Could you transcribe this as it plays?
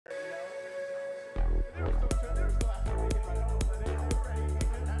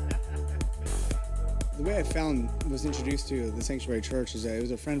The way I was introduced to the Sanctuary Church is that it was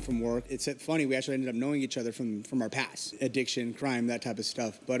a friend from work. It's funny, we actually ended up knowing each other from our past, addiction, crime, that type of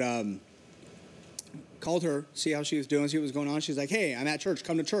stuff. But called her, see how she was doing, see what was going on. She's like, hey, I'm at church,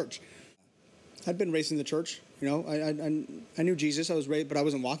 come to church. I'd been raised in the church, you know. I knew Jesus, I was raised, but I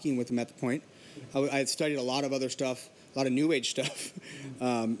wasn't walking with him at the point. I had studied a lot of other stuff, a lot of New Age stuff.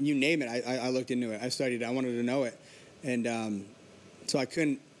 You name it, I looked into it. I studied it, I wanted to know it. And so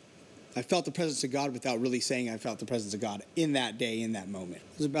I felt the presence of God without really saying I felt the presence of God in that day, in that moment.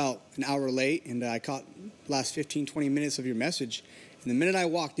 It was about an hour late, and I caught the last 15, 20 minutes of your message. And the minute I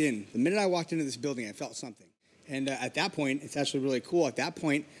walked into this building, I felt something. And at that point, it's actually really cool. At that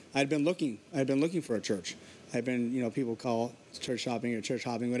point, I'd been looking for a church. I'd been, you know, people call it church shopping or church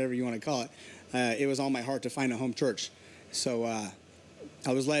hopping, whatever you want to call it. It was on my heart to find a home church. So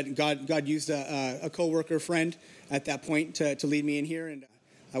I was led. God used a coworker friend at that point to lead me in here, and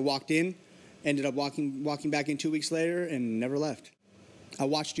I walked in, ended up walking back in 2 weeks later, and never left. I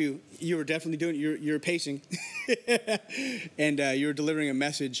watched you. You were definitely doing. You're pacing, and you were delivering a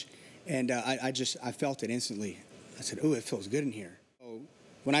message, and I felt it instantly. I said, "Oh, it feels good in here." So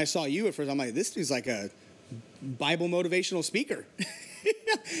when I saw you at first, I'm like, "This dude's like a Bible motivational speaker."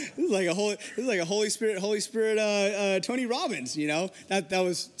 This is like a Holy Spirit, Tony Robbins. You know, that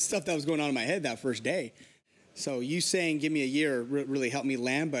was stuff that was going on in my head that first day. So you saying, give me a year, really helped me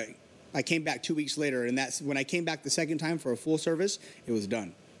land, but I came back 2 weeks later, and that's when I came back the second time for a full service, it was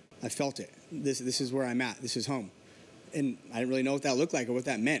done. I felt it. This is where I'm at. This is home. And I didn't really know what that looked like or what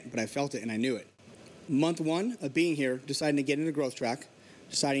that meant, but I felt it and I knew it. Month one of being here, deciding to get into growth track,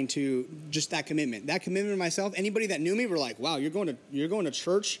 deciding to, just that commitment to myself. Anybody that knew me were like, wow, you're going to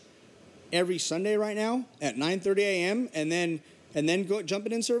church every Sunday right now at 9:30 a.m. and then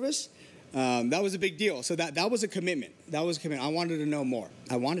jumping in service. That was a big deal. So that was a commitment. That was a commitment. I wanted to know more.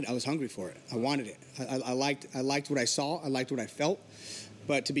 I was hungry for it. I wanted it. I liked what I saw. I liked what I felt.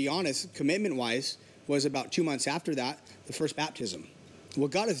 But to be honest, commitment-wise, was about 2 months after that, the first baptism.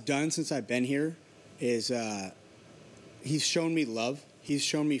 What God has done since I've been here is He's shown me love. He's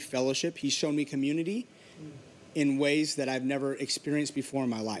shown me fellowship. He's shown me community in ways that I've never experienced before in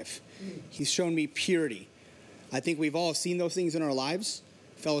my life. He's shown me purity. I think we've all seen those things in our lives,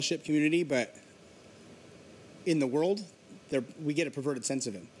 fellowship, community, but in the world, we get a perverted sense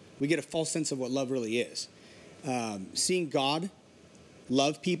of Him. We get a false sense of what love really is. Seeing God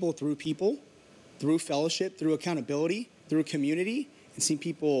love people, through fellowship, through accountability, through community, and seeing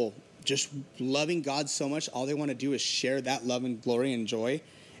people just loving God so much, all they want to do is share that love and glory and joy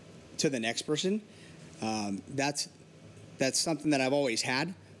to the next person. That's something that I've always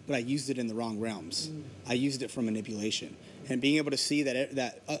had, but I used it in the wrong realms. I used it for manipulation. And being able to see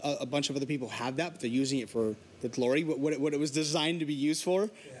that a bunch of other people have that, but they're using it for the glory, what it was designed to be used for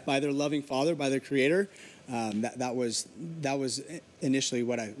by their loving Father, by their Creator. That was initially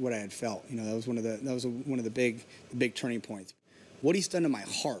what I had felt. You know, that was one of the big turning points. What He's done to my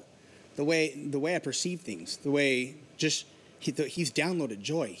heart, the way I perceive things, the way He's downloaded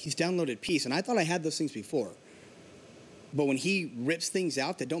joy, He's downloaded peace, and I thought I had those things before. But when He rips things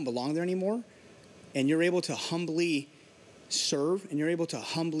out that don't belong there anymore, and you're able to humbly serve, and you're able to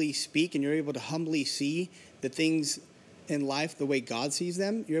humbly speak, and you're able to humbly see the things in life the way God sees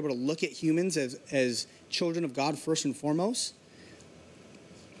them, you're able to look at humans as children of God first and foremost,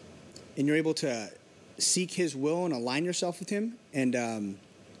 and you're able to seek His will and align yourself with Him, and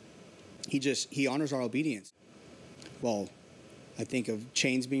He honors our obedience. Well, I think of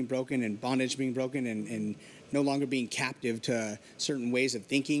chains being broken and bondage being broken and no longer being captive to certain ways of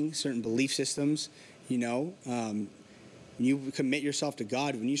thinking, certain belief systems, you know. When you commit yourself to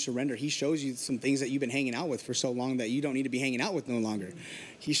God, when you surrender, He shows you some things that you've been hanging out with for so long that you don't need to be hanging out with no longer.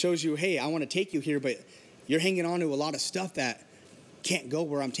 He shows you, hey, I want to take you here, but you're hanging on to a lot of stuff that can't go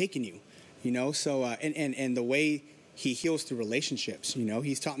where I'm taking you, you know. So, and the way He heals through relationships, you know.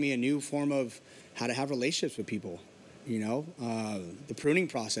 He's taught me a new form of how to have relationships with people, you know. The pruning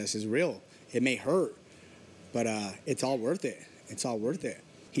process is real. It may hurt, but it's all worth it. It's all worth it.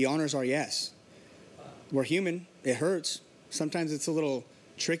 He honors our yes. We're human. It hurts. Sometimes it's a little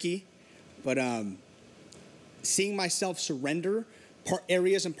tricky, but seeing myself surrender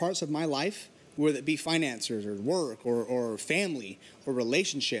areas and parts of my life, whether it be finances or work or family or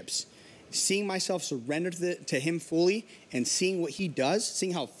relationships, seeing myself surrender to Him fully and seeing what He does,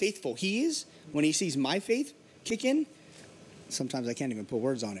 seeing how faithful He is when He sees my faith kick in, sometimes I can't even put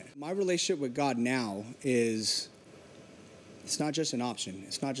words on it. My relationship with God now it's not just an option.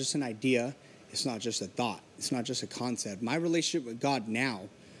 It's not just an idea. It's not just a thought. It's not just a concept. My relationship with God now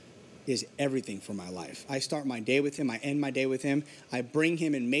is everything for my life. I start my day with Him. I end my day with Him. I bring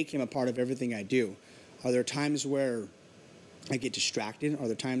Him and make Him a part of everything I do. Are there times where I get distracted? Are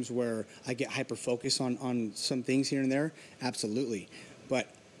there times where I get hyper-focused on some things here and there? Absolutely.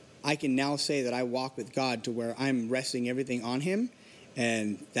 But I can now say that I walk with God to where I'm resting everything on him,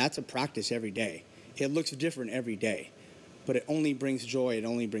 and that's a practice every day. It looks different every day, but it only brings joy. It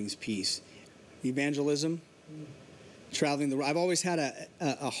only brings peace. Evangelism, traveling the world. I've always had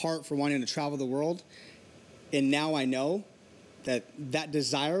a heart for wanting to travel the world, and now I know that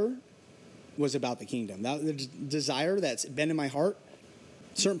desire was about the kingdom. The desire that's been in my heart,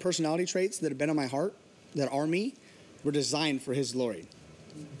 certain personality traits that have been in my heart, that are me, were designed for his glory.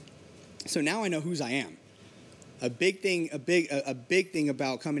 So now I know whose I am. A big thing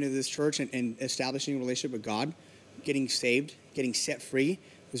about coming to this church and establishing a relationship with God, getting saved, getting set free,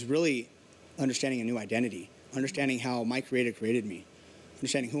 was really understanding a new identity, understanding how my Creator created me,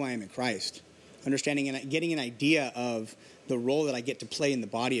 understanding who I am in Christ, understanding and getting an idea of the role that I get to play in the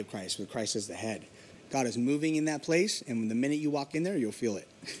body of Christ, with Christ as the head. God is moving in that place, and the minute you walk in there, you'll feel it.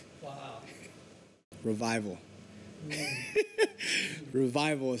 Wow. Revival.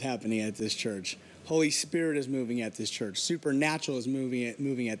 Revival is happening at this church. Holy Spirit is moving at this church. Supernatural is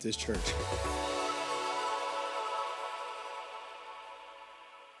moving at this church.